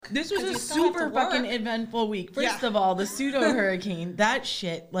This was a super fucking eventful week. First of all, the pseudo hurricane, that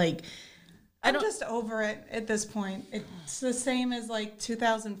shit, like, I'm just over it at this point. It's the same as like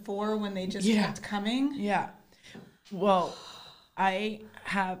 2004 when they just kept coming. Yeah. Well, my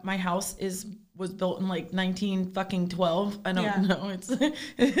house was built in like 1912. I don't know. It's but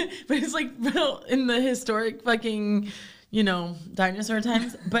it's like built in the historic fucking, you know, dinosaur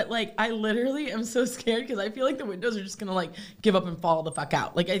times. But like, I literally am so scared because I feel like the windows are just gonna like give up and fall the fuck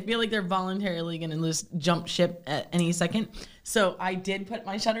out. Like, I feel like they're voluntarily gonna just jump ship at any second. So I did put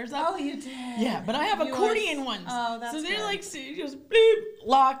my shutters up. Oh, you did? Yeah, but I have accordion ones. Oh, that's so they're good. like, so you just bleep,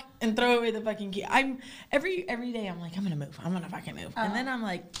 lock, and throw away the fucking key. I'm every day I'm like, I'm gonna move. I'm gonna fucking move. And then I'm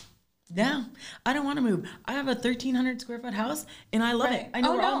like, no, I don't want to move. I have a 1,300 square foot house, and I love it. I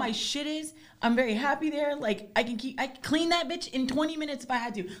know where all my shit is. I'm very happy there. Like, I can clean that bitch in 20 minutes if I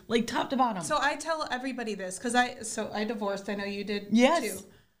had to, like top to bottom. So I tell everybody this because I divorced. I know you did too.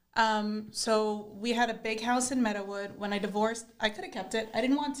 So we had a big house in Meadowood. When I divorced, I could have kept it. I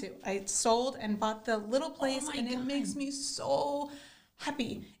didn't want to. I sold and bought the little place, and it makes me so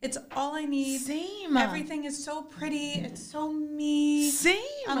happy. It's all I need. Same. Everything is so pretty. It's so me. Same.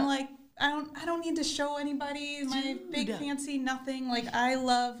 I'm like, I don't need to show anybody my big fancy nothing. Like, I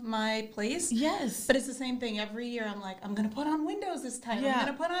love my place. Yes. But it's the same thing. Every year I'm like, I'm going to put on windows this time. I'm going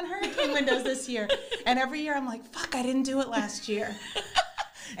to put on hurricane windows this year. And every year I'm like, fuck, I didn't do it last year.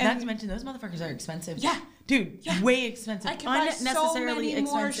 Not to mention, those motherfuckers are expensive. Yeah. Dude, way expensive. I can buy so many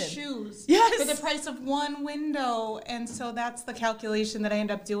more shoes for the price of one window. And so that's the calculation that I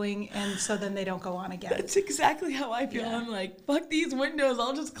end up doing. And so then they don't go on again. That's exactly how I feel. I'm like, fuck these windows.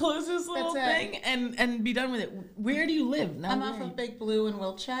 I'll just close this little thing and be done with it. Where do you live? Now, I'm off of Big Blue in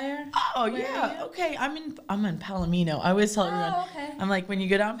Wiltshire. Oh, yeah. Okay. I'm in Palomino. I always tell everyone. Okay. I'm like, when you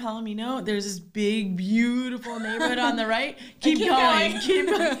go down Palomino, there's this big, beautiful neighborhood on the right. Keep going. Keep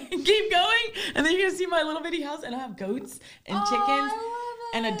going. And then you're going to see my little bitty house, and I have goats and chickens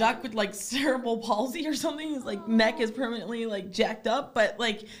and a duck with like cerebral palsy or something. His like neck is permanently like jacked up, but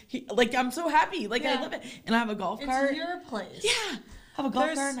like I'm so happy. Like, I love it. And I have a golf cart. It's your place. Yeah. I have a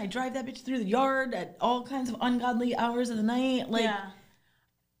golf cart, and I drive that bitch through the yard at all kinds of ungodly hours of the night. Like,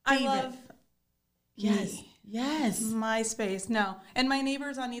 I love Yes. my space. No. And my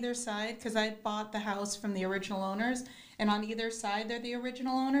neighbors on either side, because I bought the house from the original owners, and on either side they're the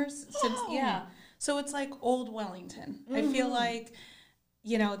original owners. So it's like old Wellington. I feel like,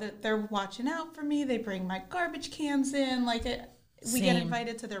 you know, that they're watching out for me. They bring my garbage cans in. Like, we get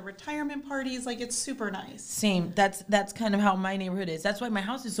invited to their retirement parties. Like, it's super nice. Same. That's kind of how my neighborhood is. That's why my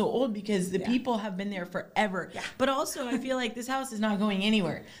house is so old, because the people have been there forever. Yeah. But also, I feel like this house is not going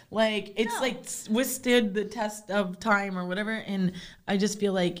anywhere. Like, it's like withstood the test of time or whatever. And I just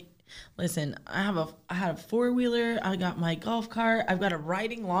feel like, listen, I had a 4-wheeler. I got my golf cart. I've got a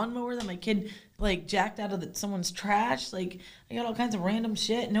riding lawnmower that my kid like jacked out of someone's trash. Like, I got all kinds of random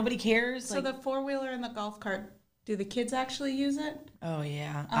shit. Nobody cares. So the 4-wheeler and the golf cart, do the kids actually use it? Oh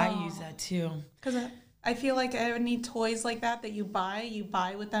yeah, I use that too. Because I feel like any toys like that you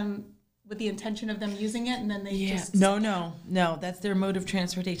buy with them with the intention of them using it, and then they just no, that's their mode of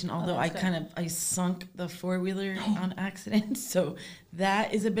transportation. Although I sunk the 4-wheeler on accident, so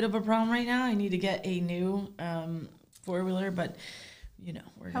that is a bit of a problem right now. I need to get a new 4-wheeler, but you know,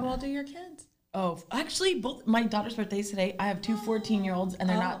 How old are your kids? Oh, actually, both my daughter's birthday's today. I have two 14-year-olds, and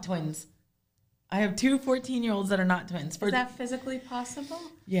they're not twins. I have two 14-year-olds that are not twins. Is that physically possible?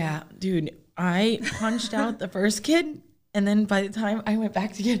 Yeah, dude. I punched out the first kid, and then by the time I went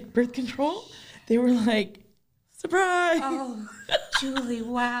back to get birth control, they were like, surprise! Oh, Julie,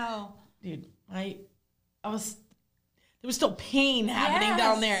 wow. Dude, there was still pain happening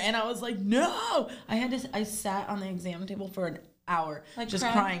down there, and I was like, no! I sat on the exam table for an hour, like just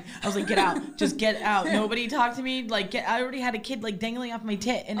crying. I was like, get out, just get out. Nobody talked to me. Like, I already had a kid like dangling off my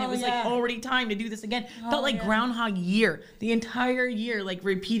tit, and it was like already time to do this again. Felt like Groundhog Year. The entire year like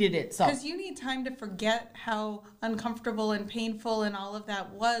repeated itself. Because you need time to forget how uncomfortable and painful and all of that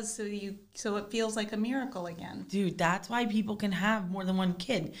was, so it feels like a miracle again. Dude, that's why people can have more than one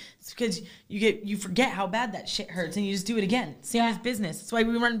kid. It's because you forget how bad that shit hurts, and you just do it again. Same as business. That's why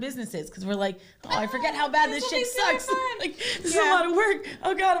we run businesses, because we're like, I forget how bad this shit sucks. Like, this is a lot of work.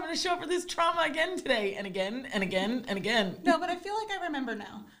 Oh God, I'm gonna show up for this trauma again today, and again and again and again. No, but I feel like I remember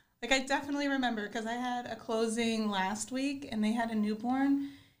now. Like, I definitely remember, because I had a closing last week, and they had a newborn,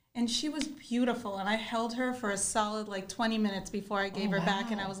 and she was beautiful, and I held her for a solid like 20 minutes before I gave her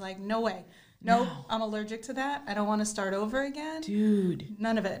back, and I was like, no way. Nope, no. I'm allergic to that. I don't want to start over again. Dude.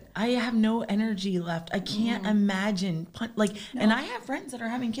 None of it. I have no energy left. I can't imagine. And I have friends that are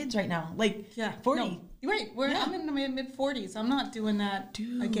having kids right now. 40. No. Right. I'm in my mid-40s. I'm not doing that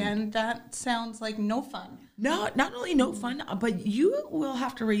again. That sounds like no fun. No, not only no fun, but you will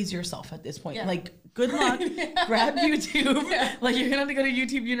have to raise yourself at this point. Yeah. Good luck. Grab YouTube. Yeah. You're gonna have to go to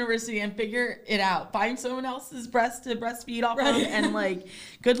YouTube University and figure it out. Find someone else's breast to breastfeed off of, and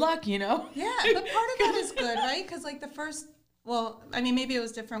good luck. Yeah, but part of that is good, right? Because the first, maybe it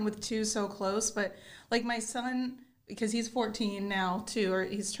was different with two so close, but my son, because he's 14 now too, or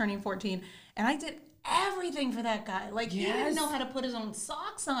he's turning 14, and I did everything for that guy. He didn't know how to put his own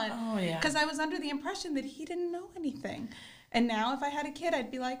socks on. Oh yeah. Because I was under the impression that he didn't know anything. And now if I had a kid,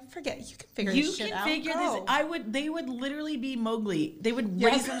 I'd be like, forget it. You can figure this shit out. You can figure this. They would literally be Mowgli. They would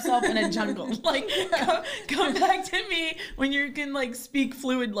raise themselves in a jungle. Come back to me when you can speak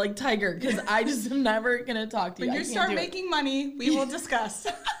fluid like tiger, because I just am never gonna talk to you. When you start making money, we will discuss.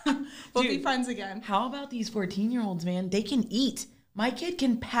 We'll be friends again. How about these 14-year-olds, man? They can eat. My kid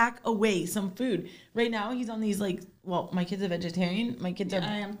can pack away some food. Right now, he's on these my kid's a vegetarian. My kids are.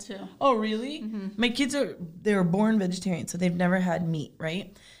 I am too. Oh, really? Mm-hmm. My kids they were born vegetarian, so they've never had meat,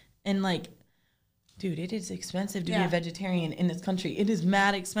 right? And dude, it is expensive to be a vegetarian in this country. It is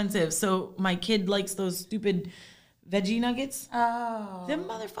mad expensive. So my kid likes those stupid veggie nuggets. Oh. Them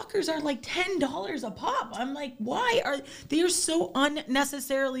motherfuckers are $10 a pop. I'm like, why are they so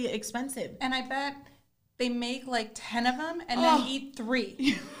unnecessarily expensive? And I bet they make 10 of them and then eat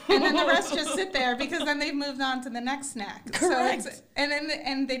 3. And then the rest just sit there because then they've moved on to the next snack. Correct. So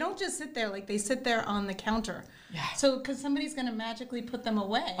and they don't just sit there, they sit there on the counter. Yeah. So because somebody's going to magically put them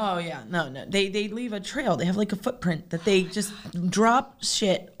away. Oh, yeah. No. They leave a trail. They have a footprint that they just drop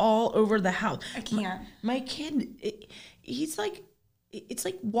shit all over the house. I can't. My kid, he's it's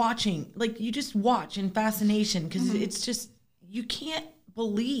like watching. You just watch in fascination because it's just, you can't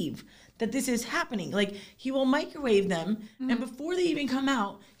believe that this is happening. He will microwave them, and before they even come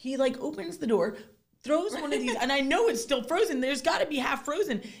out, he opens the door, throws one of these, and I know it's still frozen. There's got to be half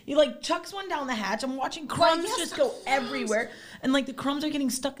frozen. He chucks one down the hatch. I'm watching crumbs just go everywhere, and the crumbs are getting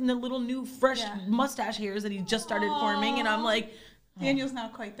stuck in the little new fresh mustache hairs that he just started forming, and I'm like, Daniel's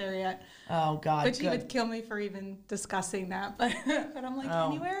not quite there yet. Oh God! But he would kill me for even discussing that. But I'm like,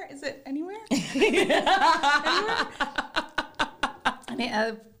 anywhere? Is it anywhere?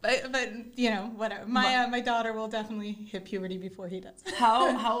 Anywhere? But whatever. My daughter will definitely hit puberty before he does.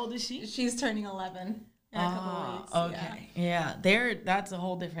 How old is she? She's turning 11 in a couple of weeks. Okay. Yeah. That's a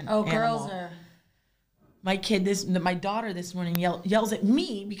whole different animal. Girls are. My daughter this morning yells at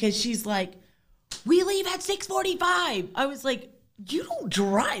me because she's like, "We leave at 6:45." I was like, "You don't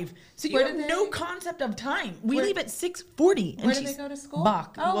drive, so you have no concept of time. We leave at 6:40." Where do they go to school?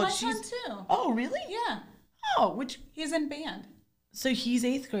 Bach. Oh, my son too. Oh, really? Yeah. Oh, he's in band. So he's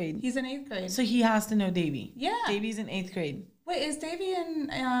 8th grade. He's in 8th grade. So he has to know Davey. Yeah. Davey's in 8th grade. Wait, is Davey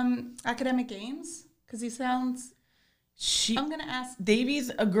in academic games? Because he sounds... I'm going to ask... Davey's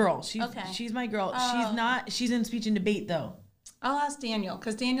a girl. She's my girl. She's not... She's in speech and debate, though. I'll ask Daniel,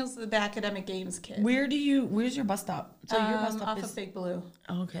 because Daniel's the academic games kid. Where's your bus stop? So your bus stop is... off of Big Blue.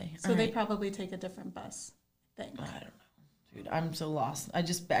 Okay. So they probably take a different bus, I think. I don't know. Dude, I'm so lost. I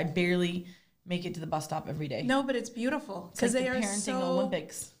barely... make it to the bus stop every day. No, but it's beautiful because they are so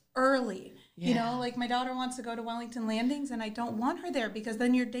Olympics early. Yeah. My daughter wants to go to Wellington Landings, and I don't want her there because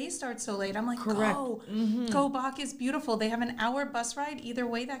then your day starts so late. I'm like, correct. Go. Bach is beautiful. They have an hour bus ride either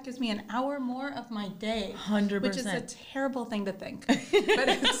way. That gives me an hour more of my day. 100%. Which is a terrible thing to think, but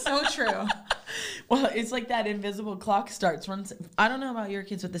it's so true. Well, it's that invisible clock starts once. I don't know about your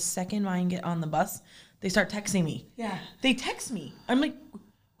kids, but the second mine get on the bus, they start texting me. Yeah. They text me. I'm like,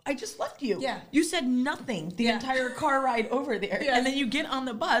 I just left you. Yeah. You said nothing the entire car ride over there. Yeah. And then you get on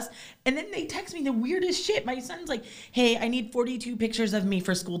the bus, and then they text me the weirdest shit. My son's like, "Hey, I need 42 pictures of me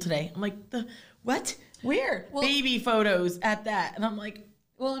for school today." I'm like, what? Where? Well, baby photos at that. And I'm like...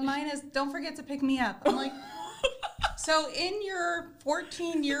 Well, and mine is, don't forget to pick me up. I'm like... So in your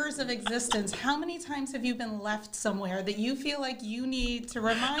 14 years of existence, how many times have you been left somewhere that you feel like you need to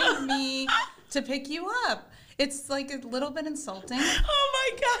remind me to pick you up? It's a little bit insulting. Oh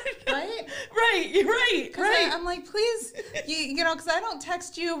my God. Right? Right. You're right. Because I'm like, please, because I don't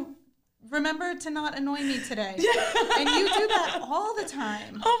text you, remember to not annoy me today. And you do that all the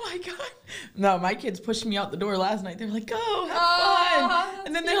time. Oh my God. No, my kids pushed me out the door last night. They were like, "Go, have fun."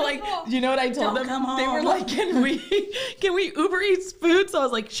 And then they're like, you know what I told them? They were like, can we Uber Eats food? So I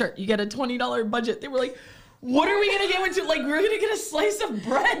was like, sure, you get a $20 budget. They were like, what are we going to get into? Like, we're going to get a slice of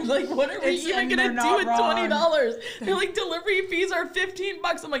bread. Like, what are we even going to do with $20? They're like, delivery fees are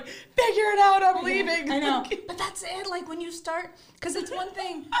 $15. I'm like, figure it out. I'm leaving. I know. But that's it. Like, when you start, because it's one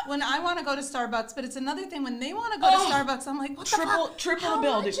thing when I want to go to Starbucks, but it's another thing when they want to go to Starbucks. I'm like, what the fuck? Triple the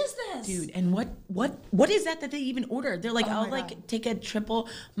bill. How much is this? Dude, and what is that they even order? They're like, I'll like take a triple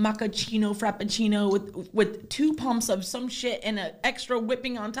macchiato frappuccino with 2 pumps of some shit and an extra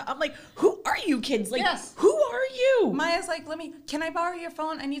whipping on top. I'm like, who are you kids? Like, who are you? Maya's like, can I borrow your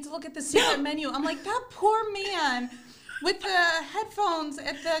phone? I need to look at the secret menu. I'm like, that poor man with the headphones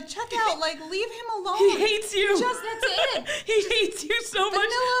at the checkout, like, leave him alone. He hates you. Just, that's it. He hates you so much.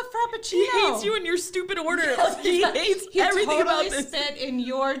 Vanilla frappuccino. He hates you and your stupid order. Like, he hates everything totally about this. Spit in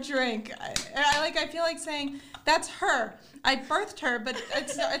your drink. I feel like saying, that's her. I birthed her, but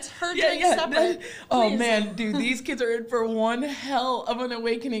it's her drink separate. Oh man, dude, these kids are in for one hell of an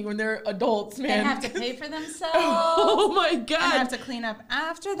awakening when they're adults, man. They have to pay for themselves. Oh my god. They have to clean up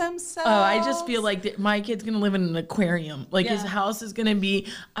after themselves. Oh, I just feel like my kid's gonna live in an aquarium. Like his house is gonna be.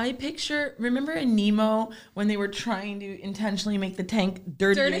 I picture. Remember in Nemo when they were trying to intentionally make the tank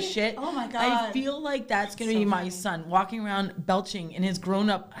dirty as shit? Oh my god. I feel like that's gonna be my son walking around belching in his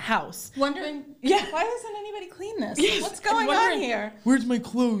grown-up house, wondering, why doesn't anybody clean this? Yes. What's going on here? Where's my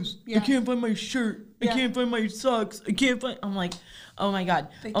clothes? I can't find my shirt. I can't find my socks. I can't find. I'm like, oh my god.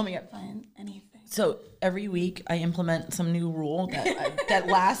 They can't find anything. So every week I implement some new rule that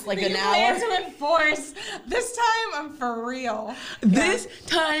lasts like an hour. You plan to enforce. This time I'm for real. This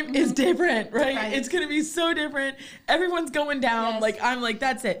time is different, right? It's gonna be so different. Everyone's going down. Yes. Like I'm like,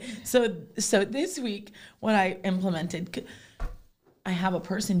 that's it. So this week what I implemented, I have a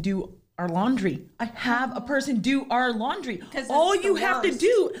person do our laundry. I have a person do our laundry. All you have to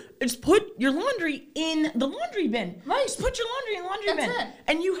do is put your laundry in the laundry bin. Right. Just put your laundry in the laundry bin. It.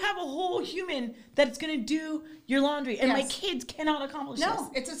 And you have a whole human that's going to do your laundry. And my kids cannot accomplish this. No,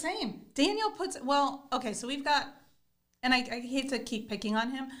 it's the same. Daniel puts, so we've got, and I hate to keep picking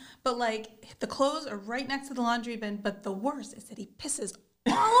on him, but like the clothes are right next to the laundry bin, but the worst is that he pisses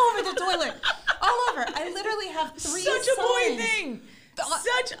all over the toilet. All over. I literally have 3 Such a boy thing.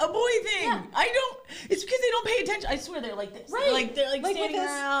 Such a boy thing. Yeah. It's because they don't pay attention. I swear they're like this. Right. They're like standing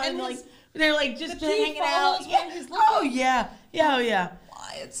around and like they're like just hanging out. Yeah. Oh yeah. Yeah. Oh yeah.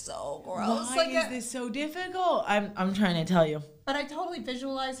 Why it's so gross. Why is this so difficult? I'm trying to tell you. But I totally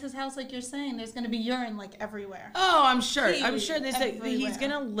visualize his house like you're saying. There's going to be urine like everywhere. Oh, I'm sure. He's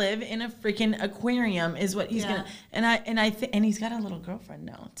going to live in a freaking aquarium is what he's going to. And he's got a little girlfriend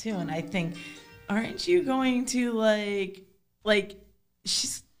now too. And I think, aren't you going to like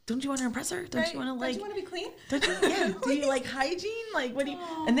don't you want to impress her? Don't you want to Don't you want to be clean? Don't you? Yeah. Do you like hygiene? Like what do you?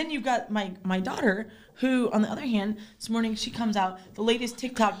 And then you've got my daughter, who on the other hand, this morning she comes out the latest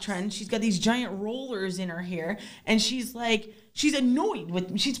TikTok trend. She's got these giant rollers in her hair, and she's annoyed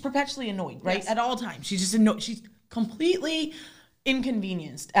with. She's perpetually annoyed, right? Yes. At all times. She's just annoyed. She's completely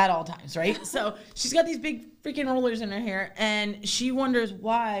inconvenienced at all times, right? So she's got these big freaking rollers in her hair, and she wonders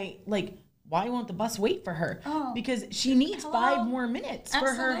why won't the bus wait for her? Oh, because she needs 5 more minutes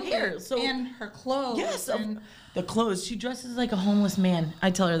for her hair. So and her clothes. Yes, the clothes. She dresses like a homeless man.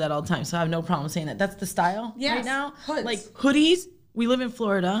 I tell her that all the time, so I have no problem saying that. That's the style right now. Hoods. Like hoodies. We live in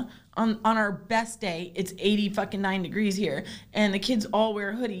Florida. On our best day, it's 89 degrees here, and the kids all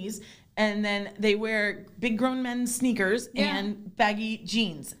wear hoodies, and then they wear big grown men's sneakers and baggy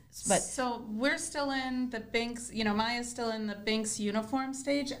jeans. But so we're still in the Binks, Maya's still in the Binks uniform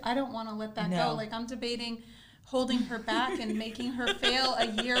stage. I don't want to let that go. Like I'm debating holding her back and making her fail a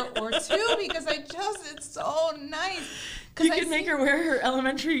year or 2 because it's so nice. You could make her wear her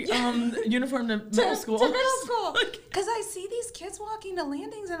elementary uniform to middle school. To middle school. Because I see these kids walking to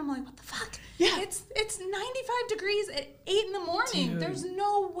landings and I'm like, what the fuck? Yeah. It's 95 degrees at 8 in the morning. Dude. There's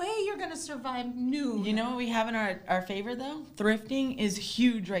no way you're going to survive noon. You know what we have in our favor though? Thrifting is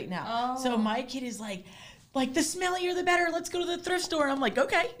huge right now. Oh. So my kid is like, the smellier the better. Let's go to the thrift store. I'm like,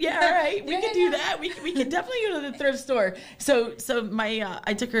 okay, yeah, all right, we can do that. We can definitely go to the thrift store. So my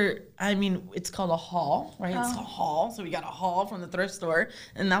I took her. I mean, it's called a haul, right? It's a haul. So we got a haul from the thrift store,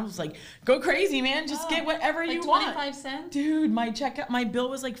 and that was like, go crazy, man. Just get whatever you want. 25 cents. Dude, my bill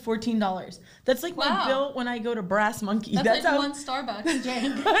was like $14. That's like my bill when I go to Brass Monkey. That's like one Starbucks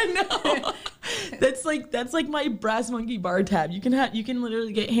drink. I know. That's like my Brass Monkey bar tab. You can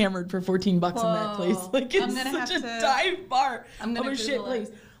literally get hammered for $14 in that place. Like it's such a dive bar. I'm gonna shit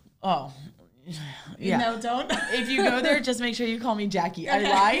place. Oh. Yeah. No, don't. If you go there, just make sure you call me Jackie. I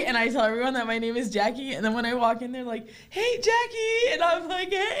lie and I tell everyone that my name is Jackie, and then when I walk in, they're like, "Hey, Jackie," and I'm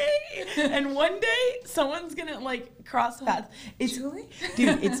like, "Hey," And one day someone's gonna like cross paths. It's Julie?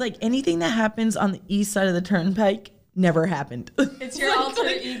 Dude, it's like anything that happens on the east side of the turnpike never happened. It's your alter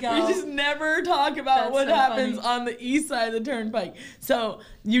ego. We just never talk about That's what so happens funny. on the east side of the turnpike. So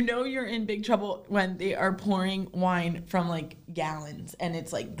you know you're in big trouble when they are pouring wine from like gallons and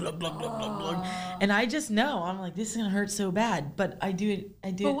it's like glug glug glug glug glug. And I just know I'm like, this is gonna hurt so bad, but I do it.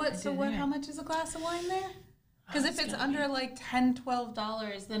 But what? So what? How much is a glass of wine there? Because if it's under like $10,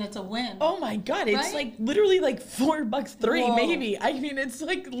 $12, then it's a win. Oh my God, it's Right? like literally like $4 3 Whoa. maybe. I mean, it's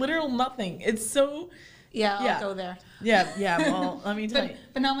like literal nothing. It's so. Yeah, I'll Yeah. go there. Yeah. Well, let me tell you.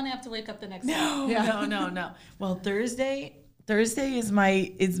 But now I'm gonna have to wake up the next day. No. Well, Thursday is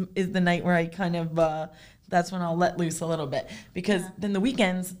the night where I kind of that's when I'll let loose a little bit because then the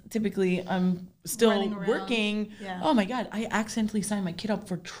weekends typically I'm still Running around. working. Yeah. Oh my God, I accidentally signed my kid up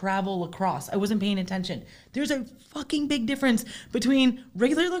for travel lacrosse. I wasn't paying attention. There's a fucking big difference between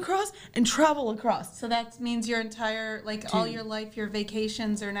regular lacrosse and travel lacrosse. So that means your entire, all your life, your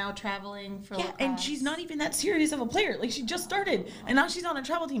vacations are now traveling for lacrosse. And she's not even that serious of a player. Like, she just started, and now she's on a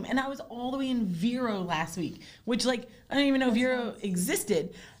travel team. And I was all the way in Vero last week, which, like, I didn't even know Vero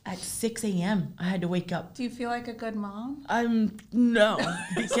existed. At 6 a.m., I had to wake up. Do you feel like a good mom? No,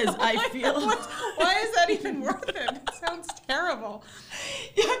 because I feel... Why is that even worth it? It sounds terrible.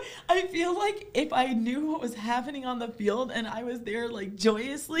 Yeah, I feel like if I knew what was happening on the field and I was there like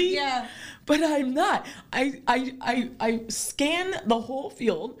joyously, Yeah. But I'm not. I scan the whole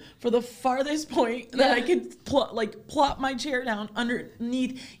field for the farthest point that I could plop my chair down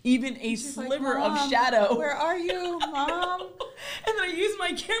underneath even a She's like, sliver of "Mom, shadow. Where are you, Mom? And then I use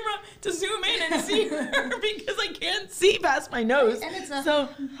my camera to zoom in and see her because I can't see past my nose. And it's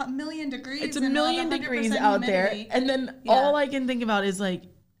a million degrees. It's a and million 100% degrees out there. humidity. And then Yeah. all I can think about is like,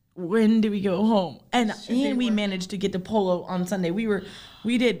 when do we go home? And be we working. managed to get to Polo on Sunday. We were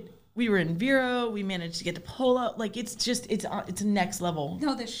in Vero. We managed to get to Polo. Like, it's next level.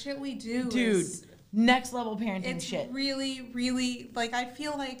 No, the shit we do Dude, is... next level parenting It's shit. really, really, I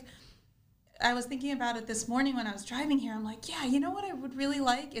feel like I was thinking about it this morning when I was driving here. I'm like, yeah, you know what I would really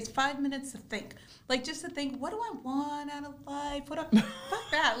like is 5 minutes to think. Like, just to think, what do I want out of life? Fuck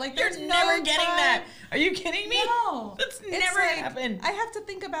that. Like, there's You're no never getting time. that. Are you kidding me? No. That's It's never like, happened. I have to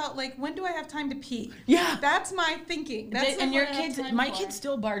think about, when do I have time to pee? Yeah. That's my thinking. That's And what your I have kids, time my for. kids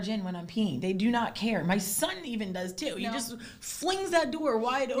still barge in when I'm peeing. They do not care. My son even does too. He No. just flings that door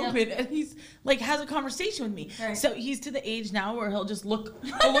wide open and he's like has a conversation with me. Right. So he's to the age now where he'll look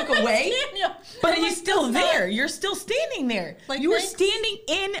away, but he's still there. You're still standing there. You were thanks. standing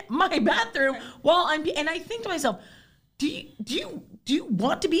in my bathroom while I'm peeing. And I think to myself, do you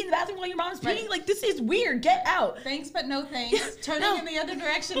want to be in the bathroom while your mom's peeing? Right. Like, this is weird. Get out. Thanks, but no thanks. Turning no. in the other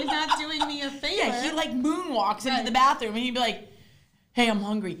direction is not doing me a favor. Yeah, he like moonwalks into Right. the bathroom and he'd be like, "Hey, I'm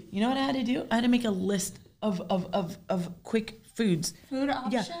hungry." You know what I had to do? I had to make a list of quick foods. Food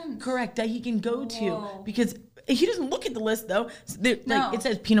options. Yeah, correct, that he can go to Whoa. because he doesn't look at the list though. No. It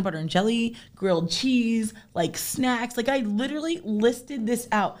says peanut butter and jelly, grilled cheese, like snacks. Like, I literally listed this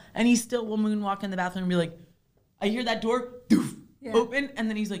out, and he still will moonwalk in the bathroom and be like, I hear that door doof, open, and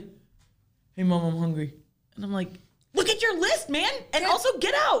then he's like, "Hey, Mom, I'm hungry," and I'm like, look at your list, man, and also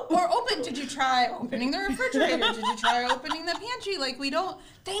get out. Or did you try opening the refrigerator? Did you try opening the pantry?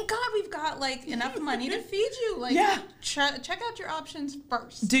 Thank God we've got enough money to feed you. Check out your options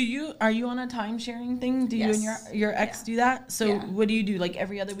first. Are you on a time sharing thing? Do Yes. you and your ex do that? So Yeah. what do you do? Like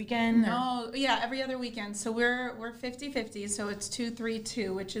every other weekend? or- No, yeah, every other weekend. So we're 50-50, so it's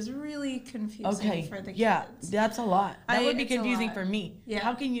 2-3-2, which is really confusing for the kids. Yeah, that's a lot. That would be it's a confusing lot. for me. Yeah.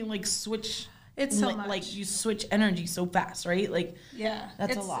 How can you switch? It's so much. Like, you switch energy so fast, right? Like, Yeah,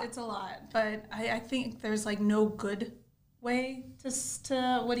 that's a lot. It's a lot, but I think there's no good way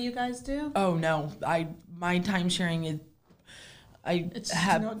to. What do you guys do? oh no, my time sharing is. It's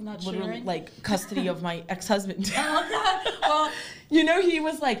have not literally sharing? Custody of my ex-husband. Oh God! Well, He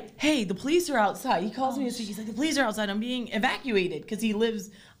was like, "Hey, the police are outside." He calls me this week. He's like, "The police are outside. I'm being evacuated," because he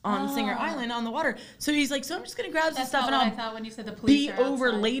lives on Singer Island on the water. So he's like, "So I'm just gonna grab some that's stuff not and what I'll I thought when you said the police be are over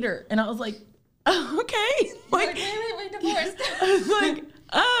outside. later." And I was like, "Oh, okay." Wait, divorced. I was like,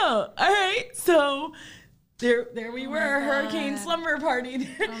 "Oh, all right." So there we were, hurricane God. slumber party.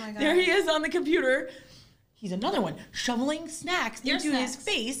 my There God. he is on the computer. He's another one, shoveling snacks Your into his snacks.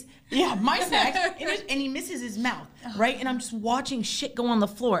 face. Yeah, my snacks. And he misses his mouth, right? And I'm just watching shit go on the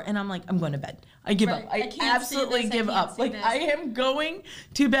floor. And I'm like, I'm going to bed. I give Right. up. I I can't see absolutely this. I give can't up. see Like, this. I am going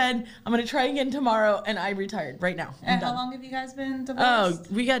to bed. I'm going to try again tomorrow. And I retired right now. I'm And how done. long have you guys been Oh,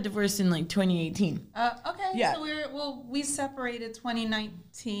 divorced? we got divorced in 2018. Okay. Yeah. So we separated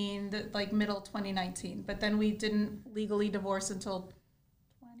 2019, middle 2019, but then we didn't legally divorce until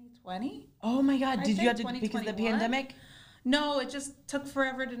 2020. Oh my God. Did you have to, because of the 2021? pandemic? No, it just took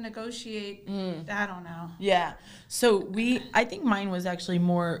forever to negotiate. I don't know. Yeah. So I think mine was actually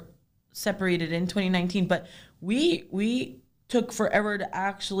more separated in 2019, but we took forever to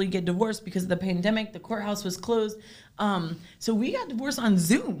actually get divorced because of the pandemic. The courthouse was closed. So we got divorced on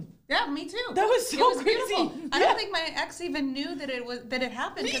Zoom. Yeah, me too. That was so crazy. Beautiful. I don't think my ex even knew that it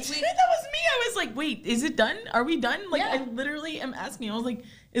happened. Me too. That was me. I was like, wait, is it done? Are we done? Like, I literally am asking. I was like,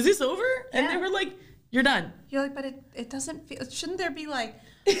 is this over? And they were like, you're done. You're like, but it doesn't feel, shouldn't there be like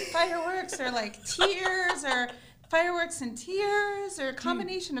fireworks or like tears or fireworks and tears or a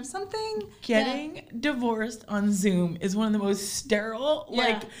combination of something? Getting divorced on Zoom is one of the most sterile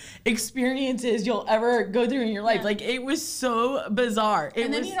experiences you'll ever go through in your life. Like, it was so bizarre.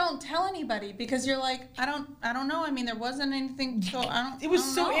 And then you don't tell anybody because you're like, I don't know. I mean, there wasn't anything. So it was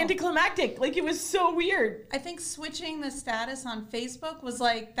so anticlimactic. Like, it was so weird. I think switching the status on Facebook was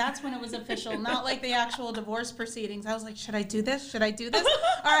like, that's when it was official, not like the actual divorce proceedings. I was like, should I do this? Should I do this?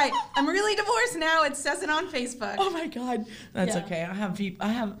 All right, I'm really divorced now. It says it on Facebook. Oh my God. That's okay. I have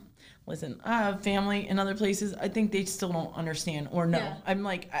family in other places. I think they still don't understand or know. Yeah. I'm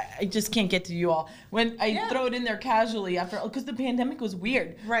like, I just can't get to you all. When I throw it in there casually because the pandemic was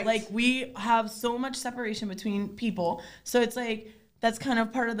weird. Right. Like, we have so much separation between people. So it's like, that's kind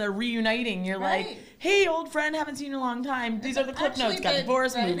of part of the reuniting. You're like, hey, old friend, haven't seen you in a long time. These are the clip notes. Got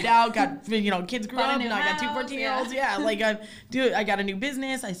divorced, moved out, got, kids grew up, now I got 2 14-year-olds. Yeah, like I got a new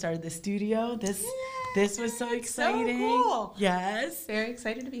business. I started this studio. This was so exciting. So cool. Yes. Very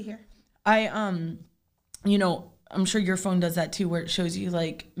excited to be here. I'm sure your phone does that too, where it shows you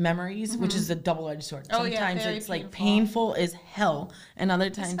like memories, which is a double-edged sword. Sometimes it's painful. like painful as hell, and other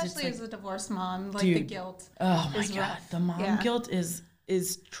times especially it's as a divorced mom, like dude, the guilt. Oh my God, rough. the mom guilt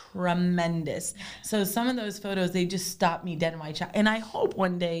is tremendous. So some of those photos, they just stop me dead in my tracks, and I hope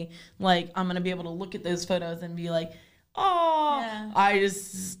one day, like, I'm gonna be able to look at those photos and be like, oh, I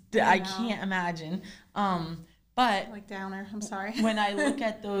can't imagine. But like downer, I'm sorry. When I look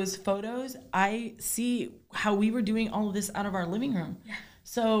at those photos, I see how we were doing all of this out of our living room. Yeah.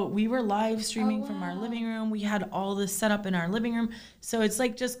 So we were live streaming from our living room. We had all this set up in our living room. So it's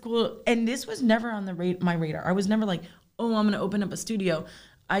like just cool. And this was never on my radar. I was never like, oh, I'm going to open up a studio.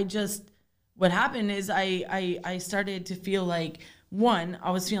 What happened is I started to feel like, one,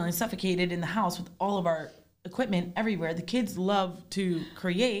 I was feeling suffocated in the house with all of our equipment everywhere. The kids love to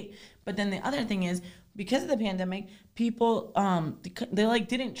create. But then the other thing is, because of the pandemic, people they like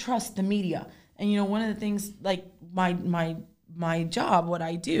didn't trust the media. And one of the things, like my job, what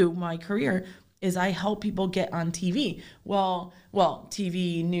I do, my career, is I help people get on TV. Well,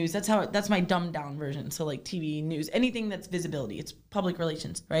 TV news. That's my dumbed down version. So like TV news, anything that's visibility, it's public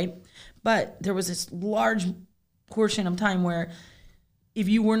relations, right? But there was this large portion of time where if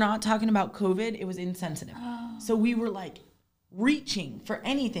you were not talking about COVID, it was insensitive. Oh. So we were like reaching for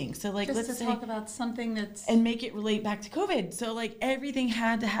anything. So like, let's say, talk about something and make it relate back to COVID. So like everything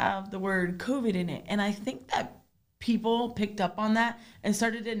had to have the word COVID in it. And I think that people picked up on that and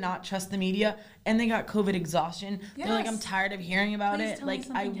started to not trust the media, and they got COVID exhaustion. Yes. They're like, I'm tired of hearing about it. Like,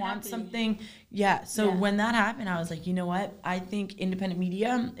 I want something. Yeah. So when that happened, I was like, you know what? I think independent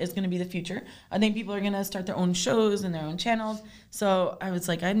media is going to be the future. I think people are going to start their own shows and their own channels. So I was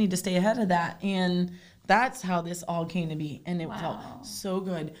like, I need to stay ahead of that. And that's how this all came to be. And it felt so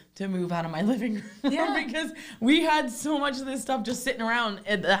good to move out of my living room because we had so much of this stuff just sitting around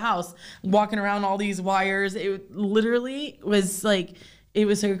at the house, walking around all these wires. It literally was like, it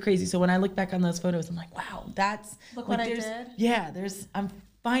was so crazy. So when I look back on those photos, I'm like, wow, look what I did. Yeah, I'm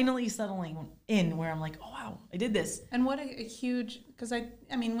finally settling in where I'm like, oh, wow, I did this. And what a huge, because I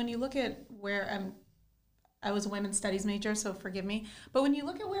mean, when you look at where I was a women's studies major, so forgive me. But when you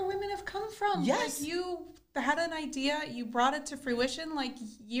look at where women have come from, yes. Like you had an idea, you brought it to fruition. Like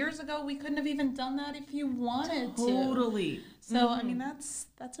years ago, we couldn't have even done that if you wanted to. Totally. So I mean, that's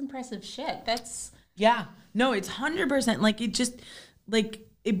impressive shit. Yeah. No, it's 100%. Like it just, like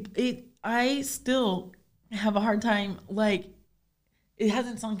it. I still have a hard time. Like it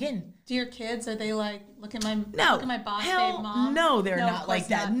hasn't sunk in. Do your kids, are they like, look at my boss babe mom? No, they're not like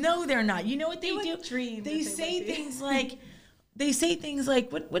that. Not. No, they're not. You know what they do? They say things like,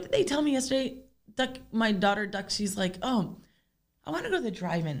 what did they tell me yesterday? My daughter Duck, she's like, oh, I want to go to the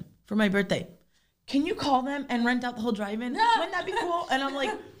drive-in for my birthday. can you call them and rent out the whole drive-in? Wouldn't that be cool? And I'm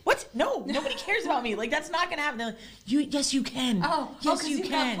like, what? No, nobody cares about me. Like, that's not gonna happen. They're like, yes, you can. Yes, you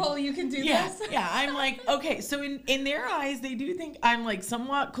can. Got pull, you can do this. Yeah. I'm like, okay. So in their eyes, they do think I'm like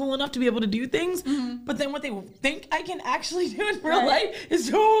somewhat cool enough to be able to do things, but then what they think I can actually do in real life is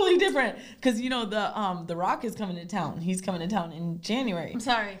totally different. Because the Rock is coming to town. He's coming to town in January. I'm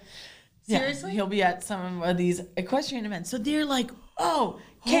sorry. Seriously? Yeah, he'll be at some of these equestrian events. So they're like,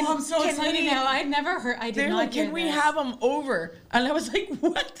 I'm so excited now. I never heard. I did not. They're like, can we have him over? And I was like,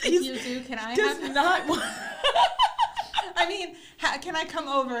 what? If you do, can I does have not. I mean, can I come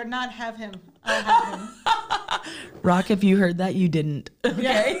over and not have him? I'll have him. Rock, if you heard that, you didn't.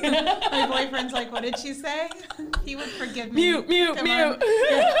 Okay. Yeah. My boyfriend's like, what did she say? He would forgive me. Mute. Yeah,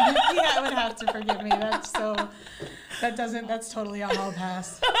 would have to forgive me. That's totally on all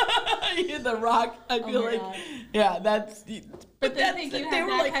pass. You're the Rock. I feel like, God. Yeah, that's. But they think you have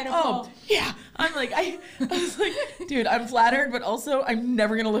that kind of pull. Yeah. I'm like, I was like, dude, I'm flattered, but also I'm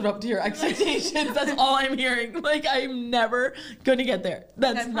never gonna live up to your expectations. That's all I'm hearing. Like, I'm never gonna get there.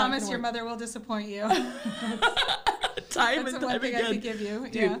 I promise your mother will disappoint you. Time that's and the one time thing again. I could give you.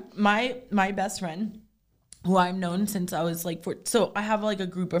 Dude, yeah. my best friend, who I've known since I was like so I have like a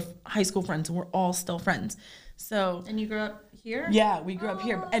group of high school friends and we're all still friends. So. And you grew up here? Yeah, we grew up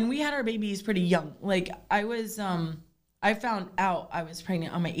here, and we had our babies pretty young. Like I was, I found out I was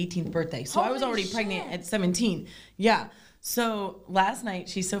pregnant on my 18th birthday, so I was already pregnant at 17. Yeah. So last night,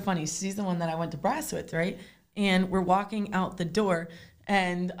 she's so funny. She's the one that I went to brass with, right? And we're walking out the door,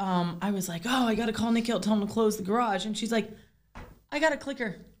 and I was like, oh, I gotta call Nikhil, tell him to close the garage, and she's like, I got a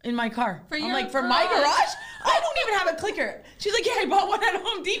clicker in my car. I'm like, for my garage? I don't even have a clicker. She's like, yeah, I bought one at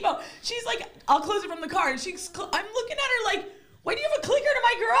Home Depot. She's like, I'll close it from the car. And I'm looking at her like, why do you have a clicker to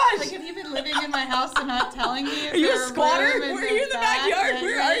my garage? Like, have you been living in my house and not telling me? Are you a squatter? Where are you in the backyard?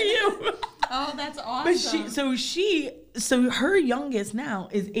 Where are you? Oh, that's awesome. But so her youngest now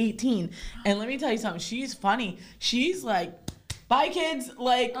is 18. And let me tell you something. She's funny. She's like, bye, kids.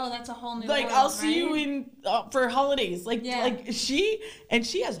 Like, oh, that's a whole new like, world, I'll see you in for holidays. Like, she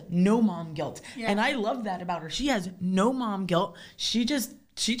has no mom guilt, and I love that about her. She has no mom guilt. She just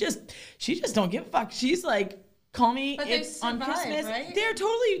don't give a fuck. She's like, call me on Christmas. Right?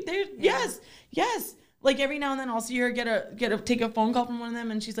 Yes. Like every now and then I'll see her take a phone call from one of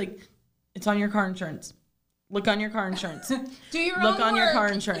them, and she's like, it's on your car insurance. Look on your car insurance. Do your own Look on work. your car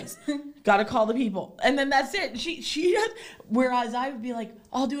insurance. Gotta call the people. And then that's it. She does. Whereas I would be like,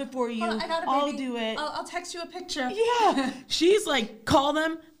 I'll do it for you. I'll do it. I'll text you a picture. Yeah. She's like, call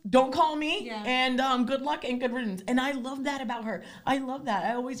them. Don't call me. Yeah. And good luck and good riddance. And I love that about her. I love that.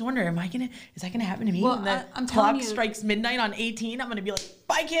 I always wonder, is that gonna happen to me? Well, when the clock strikes midnight on 18, I'm gonna be like,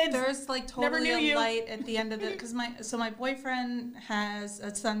 bye, kids. There's like totally a light at the end of it. Because my boyfriend has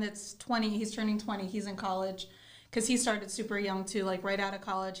a son that's 20. He's turning 20. He's in college. Because he started super young too, like right out of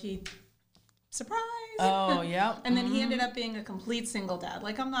college. Surprise. Oh, yeah. And then he ended up being a complete single dad.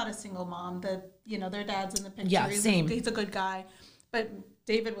 Like, I'm not a single mom. Their dad's in the picture. Yeah, same. He's a good guy. But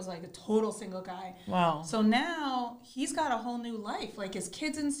David was like a total single guy. Wow. So now he's got a whole new life. Like, his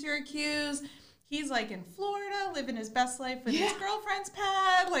kid's in Syracuse. He's like in Florida, living his best life with his girlfriend's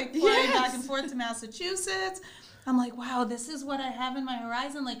pad, like flying back and forth to Massachusetts. I'm like, wow, this is what I have in my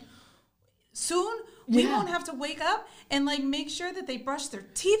horizon. Like, soon we won't have to wake up and like make sure that they brush their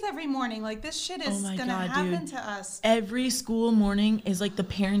teeth every morning. Like, this shit is gonna happen to us. Every school morning is like the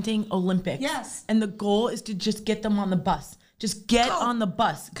parenting Olympics. Yes. And the goal is to just get them on the bus. Just get on the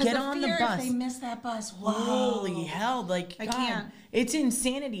bus. Get on the bus. If they miss that bus, whoa. Holy hell! Like, I God, can't. It's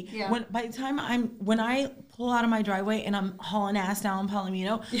insanity. Yeah. When I pull out of my driveway and I'm hauling ass down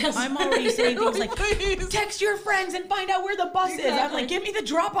Palomino, I'm already saying things like, text your friends and find out where the bus is. I'm like, give me the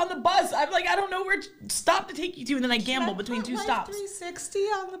drop on the bus. I'm like, I don't know where stop to take you to, and then I gamble between two stops. 360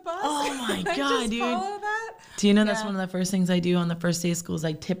 on the bus. Oh my God, dude! Follow that? Do you know that's one of the first things I do on the first day of school is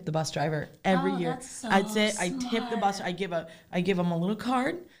I tip the bus driver every year. That's so I'd say I smart. tip the bus. I give them a little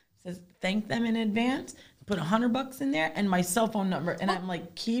card, says thank them in advance. Put $100 in there and my cell phone number, and I'm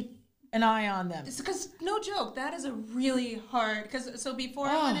like, keep an eye on them. Because no joke, that is a really hard. So before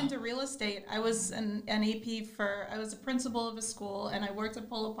I went into real estate, I was an AP I was a principal of a school, and I worked at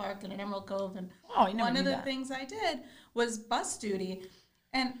Polo Park and at Emerald Cove, and one of the things I did was bus duty.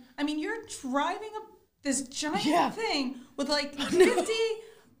 And I mean, you're driving this giant thing with like 50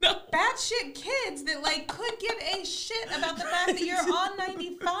 batshit kids that like could give a shit about the fact that you're on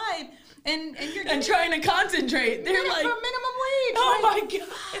 95. And you're trying to concentrate. They're like for minimum wage. Oh my God.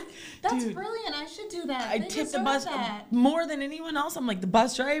 That's brilliant. I should do that. I tip the bus more than anyone else. I'm like, the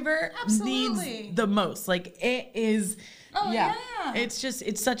bus driver needs the most. Like, it is Oh, yeah. It's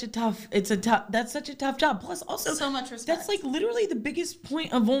such a tough job. Plus also so much respect. That's like literally the biggest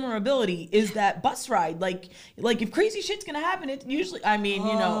point of vulnerability is that bus ride. Like if crazy shit's gonna happen, it usually, I mean,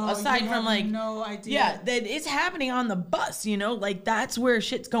 aside from like, no idea. Yeah, that it's happening on the bus, like that's where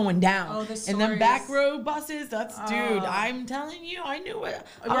shit's going down. Oh, the stories. And then back row buses, dude, I'm telling you, I knew it.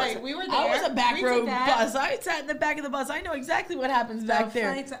 We were there. I was a back row bus. I sat in the back of the bus. I know exactly what happens back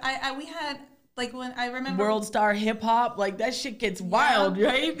there. We had, like, when I remember World Star Hip Hop, like that shit gets wild,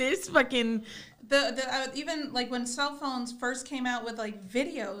 right? This fucking even like when cell phones first came out with like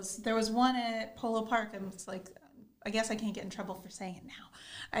videos, there was one at Polo Park, and it's like, I guess I can't get in trouble for saying it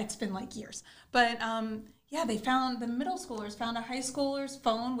now. It's been like years, but the middle schoolers found a high schooler's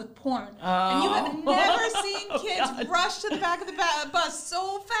phone with porn, and you have never seen kids rush to the back of the bus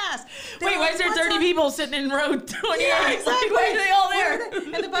so fast. Wait, why is there 30 people sitting in row 20? Yeah, exactly. Like, why are they all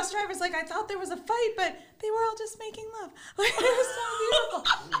there? And the bus driver's like, I thought there was a fight, but they were all just making love. Like, it was so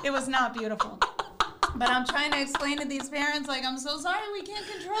beautiful. It was not beautiful. But I'm trying to explain to these parents, like, I'm so sorry we can't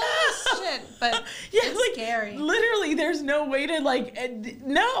control this shit. But it's scary. Literally, there's no way to,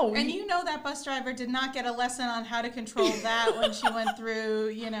 no. And that bus driver did not get a lesson on how to control that when she went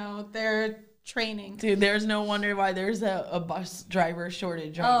through, their training. Dude, there's no wonder why there's a bus driver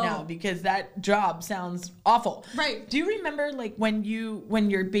shortage right now, because that job sounds awful. Right. Do you remember when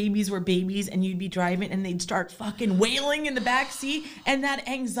your babies were babies and you'd be driving and they'd start fucking wailing in the back seat and that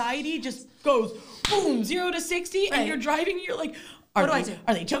anxiety just goes boom, 0 to 60 and you're driving, you're like, Are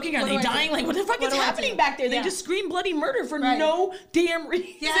they choking? Are they dying? Like, what the fuck is happening back there? They just scream bloody murder for no damn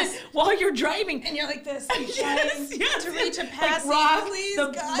reason while you're driving. And you're like this, trying to reach a pass. Like please,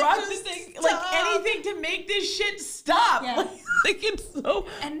 God, rock the thing, like anything to make this shit stop. Yeah. Like it's so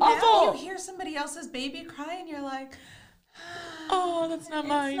and awful. Now you hear somebody else's baby cry and you're like, oh, that's not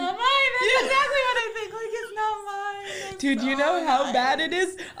mine. It's not mine. That's exactly what I think. Like, it's not mine. It's Dude, you know how bad it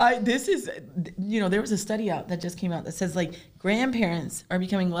is? This is, there was a study out that just came out that says, like, grandparents are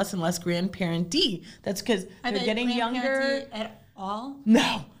becoming less and less grandparent-y. That's because they're getting younger. At all?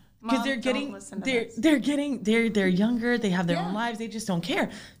 No. Because they're younger, they have their own lives, they just don't care.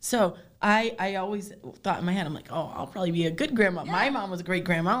 So I always thought in my head, I'm like, oh, I'll probably be a good grandma. Yeah. My mom was a great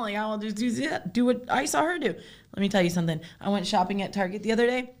grandma. I'm like, I'll just do what I saw her do. Let me tell you something. I went shopping at Target the other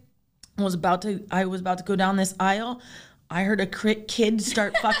day. I was about to go down this aisle. I heard a kid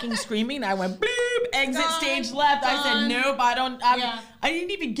start fucking screaming. I went, bloop, exit stage left. I said, nope, I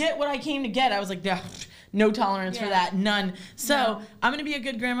didn't even get what I came to get. I was like, no tolerance for that, none. So I'm gonna be a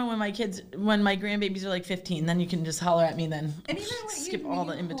good grandma when my grandbabies are like 15. Then you can just holler at me then. And even when skip all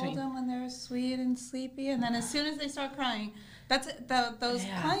the in between. Hold them when they're sweet and sleepy, and then as soon as they start crying, that's those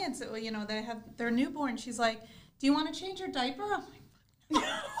clients that they have their newborn. She's like, do you want to change your diaper? I'm like,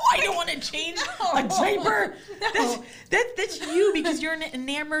 I don't want to change a diaper. No. That's you because you're an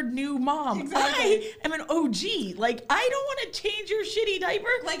enamored new mom. Exactly. I am an OG. Like, I don't want to change your shitty diaper.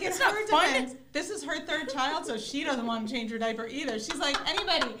 Like, it's not fun. This is her third child, so she doesn't want to change her diaper either. She's like,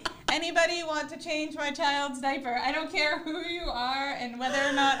 anybody want to change my child's diaper? I don't care who you are and whether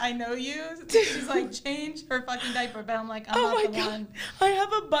or not I know you. She's like, change her fucking diaper. But I'm like, I'm not the one. I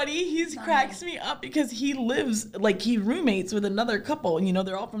have a buddy. He cracks me up because he roommates with another couple.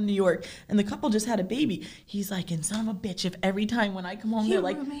 They're all from New York, and the couple just had a baby. He's like, and son of a bitch, if every time when I come home, they're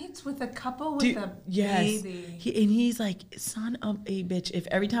like, roommates with a couple with a baby. He's like, son of a bitch, if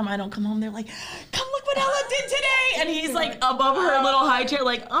every time I don't come home, they're like, come look what Ella did today, and he's like above her little high chair,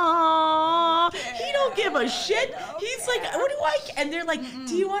 like, oh, he don't give a shit. He's like, what do I? And they're like,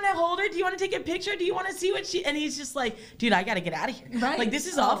 do you want to hold her? Do you want to take a picture? Do you want to see what she? And he's just like, dude, I got to get out of here. Right. Like, this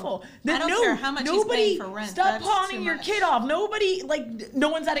is awful. I don't care how much he's paying for rent. Stop pawning your kid off. Nobody, like, no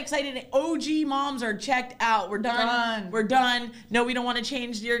one's that excited. OG moms are checked out. We're done. We're done. No, we don't want to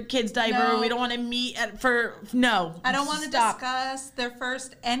change your kid's diaper. No. We don't want to meet no. I don't want to discuss their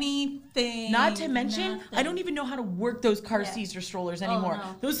first anything. Not to mention, I don't even know how to work those car seats or strollers anymore. Oh,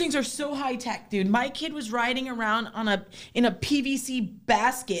 no. Those things are so high tech, dude. My kid was riding around in a PVC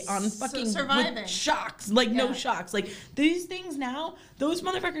basket on fucking with shocks, no shocks. Like, these things now, those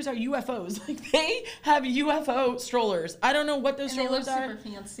motherfuckers are UFOs. Like, they have UFO strollers. I don't know what those strollers are. Super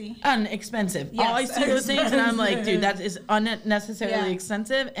fancy and expensive. Yes, I see those things and I'm like, dude, that is unnecessarily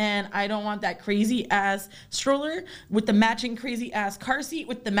expensive, and I don't want that crazy ass stroller with the matching crazy ass car seat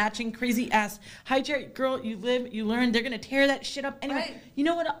with the matching crazy ass high chair. Girl, you live, you learn. They're gonna tear that shit up anyway. Right. You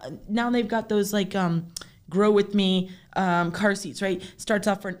know what? Now they've got those like grow with me car seats, right? Starts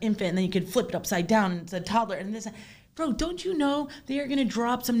off for an infant, and then you can flip it upside down, and it's a toddler, and this. Bro, don't you know they are gonna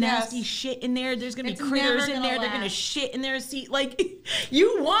drop some nasty shit in there? There's gonna be critters in there. They're gonna shit in their seat. Like,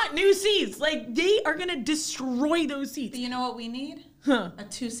 you want new seats. Like, they are gonna destroy those seats. You know what we need? A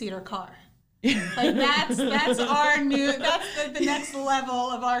 2-seater car. Like, that's our new, that's the next level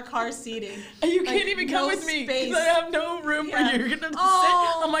of our car seating. You can't even come with me because I have no room for you. You're gonna sit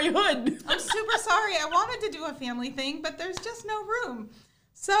on my hood. I'm super sorry. I wanted to do a family thing, but there's just no room.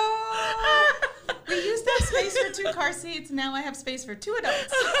 So we used to have space for 2 car seats. Now I have space for 2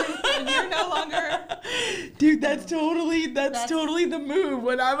 adults. And you're no longer. Dude, that's totally the move.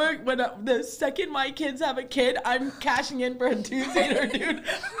 When the second my kids have a kid, I'm cashing in for a 2-seater, dude.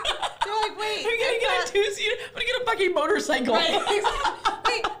 You're like, wait. I'm gonna get a 2-seater. I'm gonna get a fucking motorcycle. Right.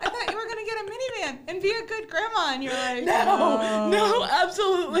 Wait, I thought you were gonna get a minivan and be a good grandma, and you're like, no,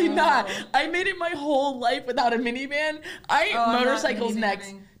 absolutely not. I made it my whole life without a minivan. Motorcycles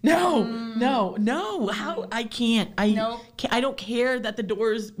next. No. How? I can't. I don't care that the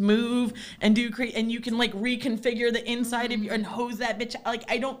doors move and and you can like reconfigure the inside of you and hose that bitch. Like,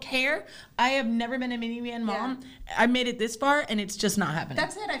 I don't care. I have never been a minivan mom. Yeah. I made it this far and it's just not happening.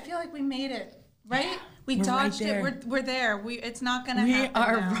 That's it. I feel like we made it. Right? We dodged it. We're there. It's not gonna happen. We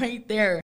are right there.